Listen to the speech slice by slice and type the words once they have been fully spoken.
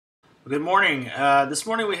Good morning. This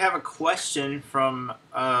morning we have a question from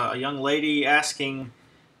a young lady asking,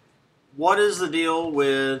 what is the deal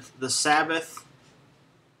with the Sabbath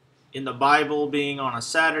in the Bible being on a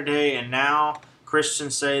Saturday, and now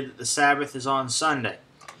Christians say that the Sabbath is on Sunday?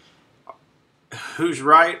 Who's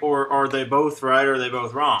right, or are they both right, or are they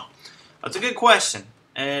both wrong? That's a good question,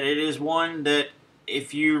 and it is one that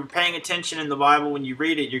if you're paying attention in the Bible when you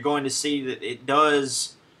read it, you're going to see that it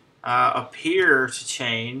does appear to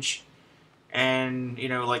change. And,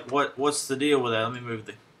 like, what's the deal with that? Let me move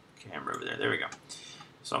the camera over there. There we go.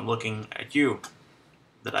 So I'm looking at you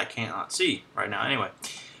that I cannot see right now. Anyway.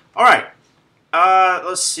 All right.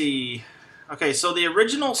 Let's see. Okay, so the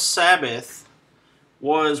original Sabbath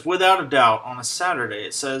was without a doubt on a Saturday.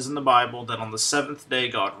 It says in the Bible that on the seventh day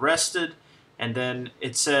God rested. And then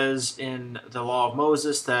it says in the law of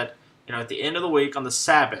Moses that, at the end of the week on the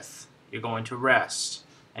Sabbath, you're going to rest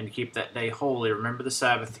and keep that day holy. Remember the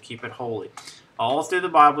Sabbath to keep it holy. All through the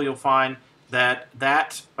Bible you'll find that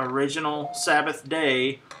that original Sabbath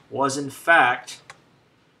day was in fact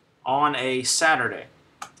on a Saturday.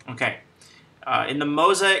 Okay. In the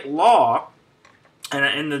Mosaic Law, and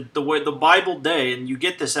in the Bible day, and you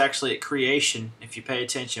get this actually at creation if you pay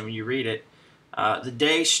attention when you read it, the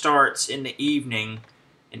day starts in the evening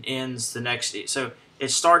and ends the next day. So it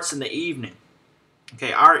starts in the evening.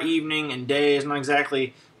 Okay, our evening and day is not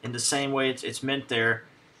exactly in the same way it's meant there,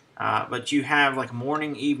 but you have like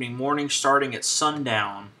morning, evening, morning starting at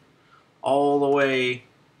sundown all the way,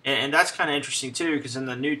 and that's kind of interesting too, because in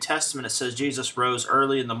the New Testament it says Jesus rose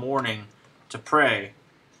early in the morning to pray,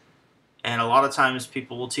 and a lot of times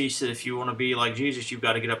people will teach that if you want to be like Jesus, you've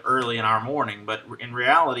got to get up early in our morning, but in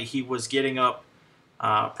reality he was getting up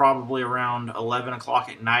probably around 11 o'clock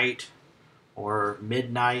at night, or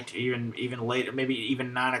midnight, even later, maybe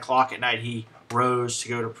even 9 o'clock at night, he rose to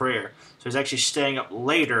go to prayer. So he's actually staying up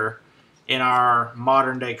later in our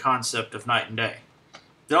modern day concept of night and day.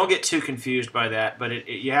 Don't get too confused by that, but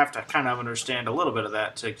you have to kind of understand a little bit of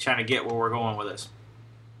that to kind of get where we're going with this.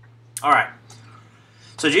 All right.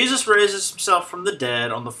 So Jesus raises himself from the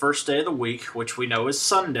dead on the first day of the week, which we know is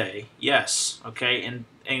Sunday. Yes, okay, and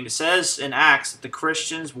it says in Acts that the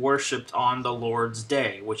Christians worshipped on the Lord's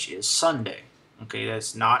Day, which is Sunday. Okay,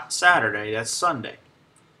 that's not Saturday, that's Sunday.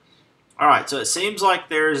 All right, so it seems like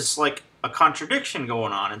there's like a contradiction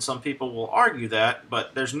going on, and some people will argue that,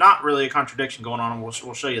 but there's not really a contradiction going on, and we'll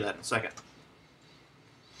show you that in a second.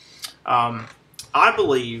 I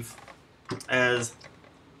believe, as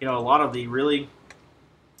a lot of the really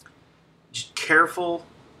careful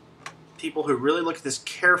people who really look at this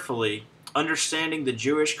carefully, understanding the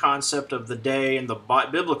Jewish concept of the day and the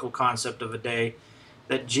biblical concept of a day,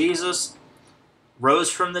 that Jesus rose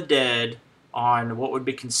from the dead on what would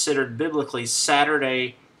be considered biblically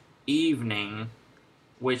Saturday evening,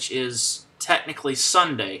 which is technically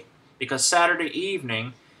Sunday, because Saturday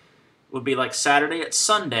evening would be like Saturday at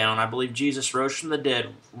sundown. I believe Jesus rose from the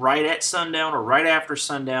dead right at sundown or right after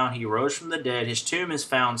sundown. He rose from the dead. His tomb is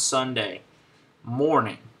found Sunday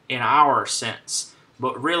morning in our sense,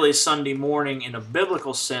 but really Sunday morning in a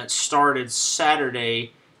biblical sense started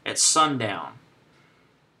Saturday at sundown.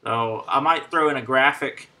 So I might throw in a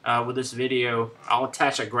graphic with this video. I'll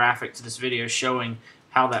attach a graphic to this video showing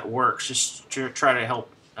how that works, just to try to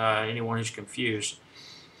help anyone who's confused.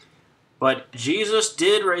 But Jesus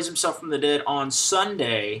did raise himself from the dead on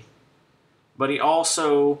Sunday, but he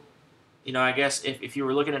also, I guess if you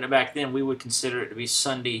were looking at it back then, we would consider it to be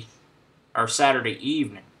Sunday or Saturday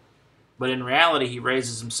evening. But in reality, he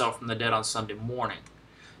raises himself from the dead on Sunday morning.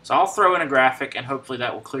 So I'll throw in a graphic, and hopefully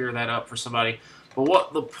that will clear that up for somebody. But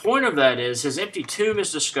what the point of that is, his empty tomb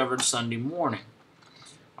is discovered Sunday morning.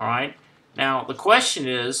 All right? Now, the question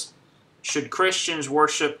is, should Christians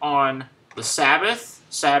worship on the Sabbath,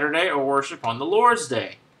 Saturday, or worship on the Lord's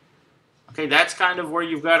Day? Okay, that's kind of where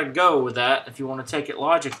you've got to go with that if you want to take it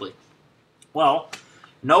logically. Well,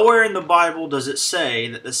 nowhere in the Bible does it say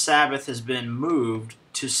that the Sabbath has been moved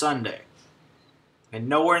to Sunday. And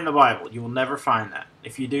nowhere in the Bible. You will never find that.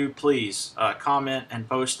 If you do, please comment and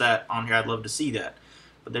post that on here. I'd love to see that.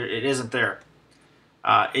 But it isn't there.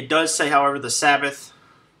 It does say, however, the Sabbath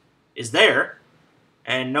is there.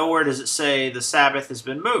 And nowhere does it say the Sabbath has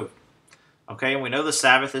been moved. Okay, and we know the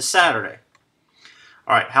Sabbath is Saturday.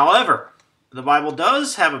 All right, however, the Bible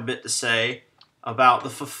does have a bit to say about the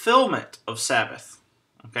fulfillment of Sabbath.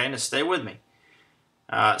 Okay, now stay with me.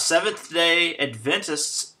 Seventh-day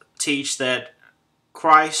Adventists teach that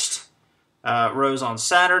Christ rose on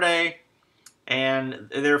Saturday, and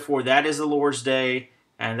therefore that is the Lord's Day,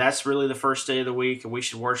 and that's really the first day of the week, and we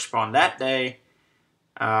should worship on that day.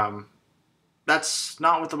 That's that's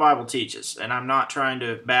not what the Bible teaches. And I'm not trying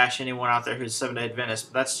to bash anyone out there who's Seventh-day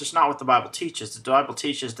Adventist, but that's just not what the Bible teaches. The Bible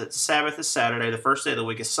teaches that Sabbath is Saturday, the first day of the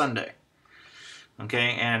week is Sunday.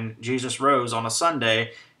 Okay, and Jesus rose on a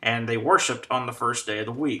Sunday, and they worshiped on the first day of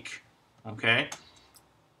the week. Okay?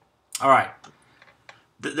 All right.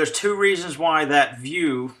 There's two reasons why that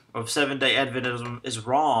view of Seventh-day Adventism is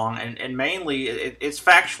wrong, and mainly it's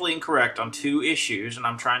factually incorrect on two issues, and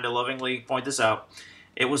I'm trying to lovingly point this out.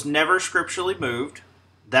 It was never scripturally moved.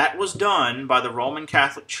 That was done by the Roman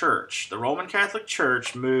Catholic Church. The Roman Catholic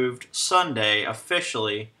Church moved Sunday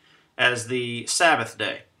officially as the Sabbath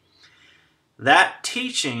day. That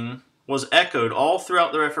teaching was echoed all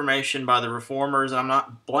throughout the Reformation by the Reformers, and I'm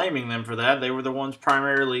not blaming them for that. They were the ones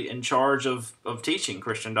primarily in charge of teaching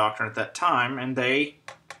Christian doctrine at that time, and they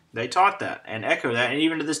taught that and echo that. And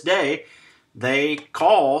even to this day, they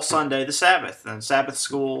call Sunday the Sabbath, and Sabbath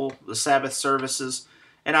school, the Sabbath services.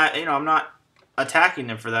 And I'm not attacking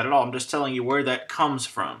them for that at all. I'm just telling you where that comes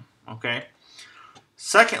from. Okay.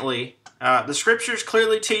 Secondly, the Scriptures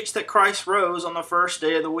clearly teach that Christ rose on the first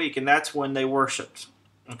day of the week, and that's when they worshipped.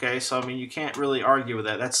 Okay, so I mean you can't really argue with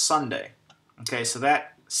that. That's Sunday. Okay, so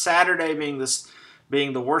that Saturday being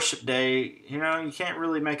the worship day, you can't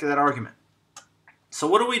really make that argument. So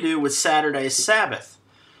what do we do with Saturday's Sabbath?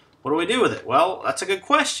 What do we do with it? Well, that's a good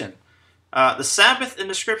question. The Sabbath in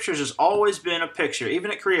the Scriptures has always been a picture, even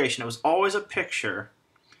at creation, it was always a picture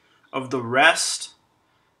of the rest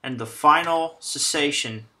and the final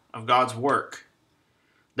cessation of God's work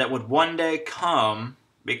that would one day come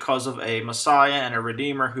because of a Messiah and a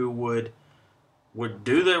Redeemer who would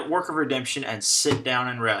do the work of redemption and sit down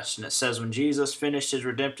and rest. And it says when Jesus finished his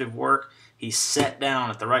redemptive work, he sat down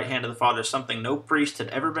at the right hand of the Father, something no priest had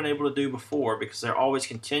ever been able to do before, because they're always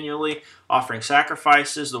continually offering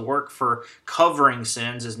sacrifices. The work for covering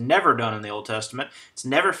sins is never done in the Old Testament. It's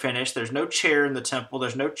never finished. There's no chair in the temple.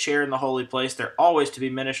 There's no chair in the holy place. They're always to be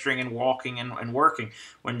ministering and walking and working.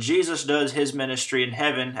 When Jesus does his ministry in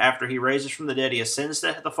heaven, after he raises from the dead, he ascends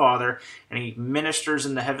to the Father, and he ministers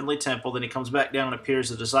in the heavenly temple. Then he comes back down and appears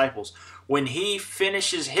to the disciples. When he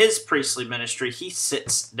finishes his priestly ministry, he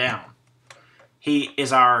sits down. He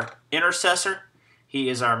is our intercessor, he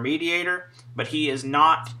is our mediator, but he is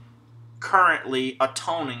not currently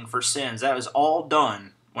atoning for sins. That is all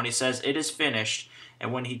done when he says it is finished,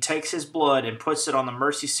 and when he takes his blood and puts it on the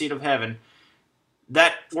mercy seat of heaven,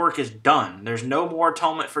 that work is done. There's no more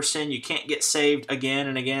atonement for sin. You can't get saved again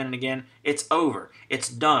and again and again. It's over. It's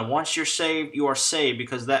done. Once you're saved, you are saved,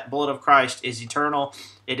 because that blood of Christ is eternal.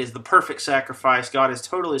 It is the perfect sacrifice. God is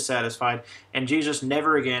totally satisfied, and Jesus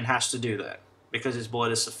never again has to do that, because his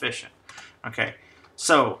blood is sufficient. Okay,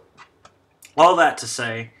 so all that to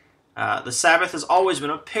say, the Sabbath has always been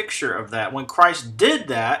a picture of that. When Christ did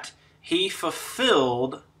that, he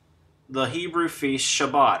fulfilled the Hebrew feast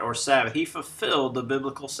Shabbat, or Sabbath. He fulfilled the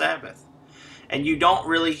biblical Sabbath. And you don't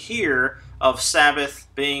really hear of Sabbath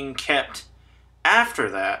being kept after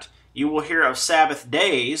that. You will hear of Sabbath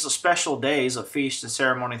days, special days of feast and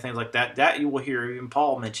ceremony, things like that. That you will hear, even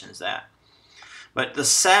Paul mentions that. But the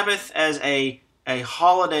Sabbath as a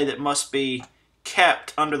holiday that must be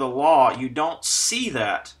kept under the law, you don't see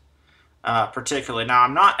that particularly. Now,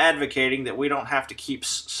 I'm not advocating that we don't have to keep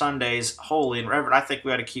Sundays holy and reverent. I think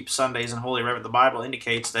we ought to keep Sundays and holy and reverent. The Bible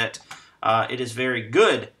indicates that it is very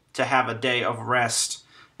good to have a day of rest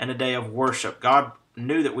and a day of worship. God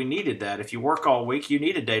knew that we needed that. If you work all week, you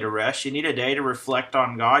need a day to rest. You need a day to reflect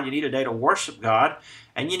on God. You need a day to worship God.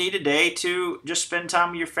 And you need a day to just spend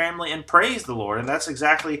time with your family and praise the Lord. And that's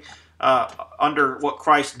exactly under what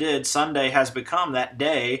Christ did. Sunday has become that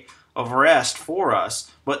day of rest for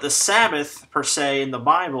us. But the Sabbath, per se, in the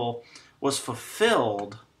Bible was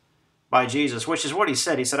fulfilled by Jesus, which is what he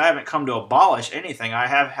said. He said, I haven't come to abolish anything. I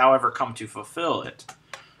have, however, come to fulfill it.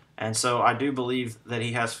 And so I do believe that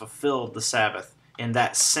he has fulfilled the Sabbath in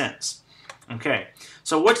that sense. Okay,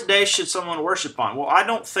 so what day should someone worship on? Well, I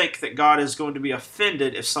don't think that God is going to be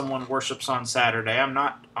offended if someone worships on Saturday. I'm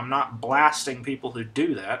not blasting people who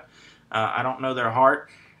do that. I don't know their heart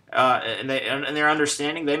and their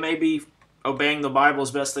understanding. They may be obeying the Bible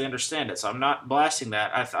as best they understand it. So I'm not blasting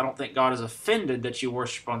that. I don't think God is offended that you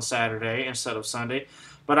worship on Saturday instead of Sunday.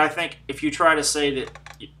 But I think if you try to say that,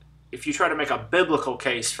 if you try to make a biblical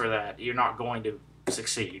case for that, you're not going to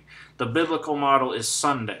succeed. The biblical model is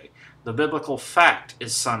Sunday. The biblical fact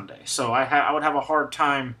is Sunday. So I would have a hard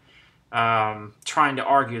time trying to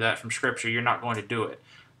argue that from Scripture. You're not going to do it.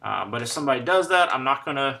 But if somebody does that, I'm not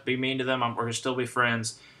going to be mean to them. We're going to still be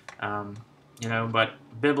friends. But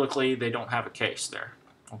biblically, they don't have a case there.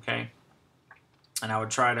 Okay? And I would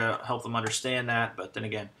try to help them understand that. But then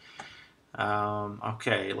again,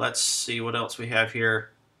 Okay, let's see what else we have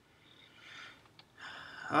here.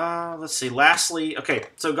 Let's see. Lastly, okay,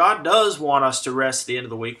 so God does want us to rest at the end of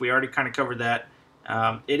the week. We already kind of covered that.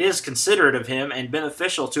 It is considerate of Him and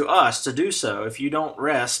beneficial to us to do so. If you don't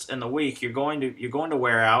rest in the week, you're going to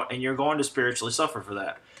wear out, and you're going to spiritually suffer for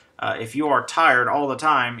that. If you are tired all the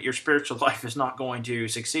time, your spiritual life is not going to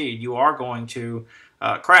succeed. You are going to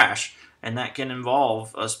crash, and that can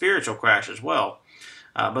involve a spiritual crash as well.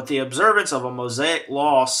 But the observance of a Mosaic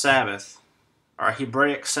law Sabbath, our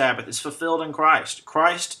Hebraic Sabbath, is fulfilled in Christ.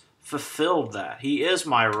 Christ fulfilled that. He is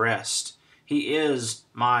my rest. He is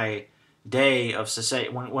my day of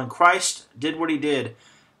cessation. When Christ did what He did,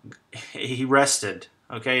 He rested.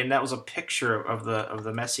 Okay, and that was a picture of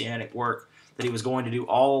the messianic work that He was going to do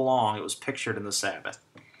all along. It was pictured in the Sabbath.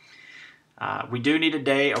 We do need a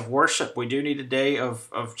day of worship. We do need a day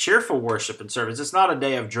of cheerful worship and service. It's not a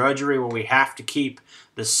day of drudgery where we have to keep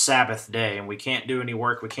the Sabbath day and we can't do any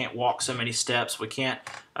work. We can't walk so many steps. We can't,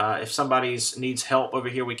 if somebody needs help over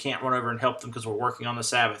here, we can't run over and help them because we're working on the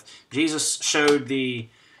Sabbath. Jesus showed the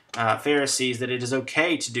Pharisees that it is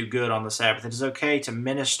okay to do good on the Sabbath. It is okay to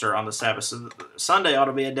minister on the Sabbath. So Sunday ought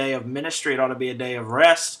to be a day of ministry. It ought to be a day of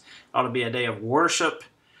rest. It ought to be a day of worship,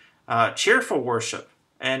 cheerful worship.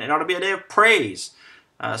 And it ought to be a day of praise.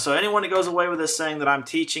 So anyone that goes away with this saying that I'm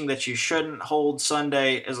teaching that you shouldn't hold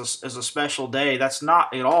Sunday as a special day, that's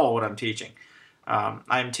not at all what I'm teaching.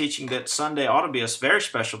 I am teaching that Sunday ought to be a very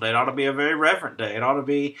special day. It ought to be a very reverent day. It ought to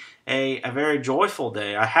be a very joyful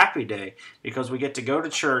day, a happy day, because we get to go to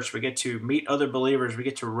church, we get to meet other believers, we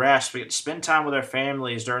get to rest, we get to spend time with our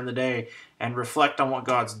families during the day and reflect on what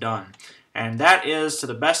God's done. And that is, to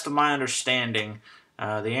the best of my understanding,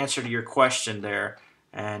 the answer to your question there.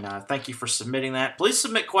 And thank you for submitting that. Please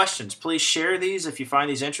submit questions. Please share these if you find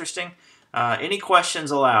these interesting. Any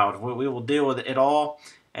questions allowed. We will deal with it all.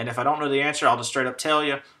 And if I don't know the answer, I'll just straight up tell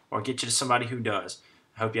you or get you to somebody who does.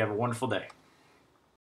 I hope you have a wonderful day.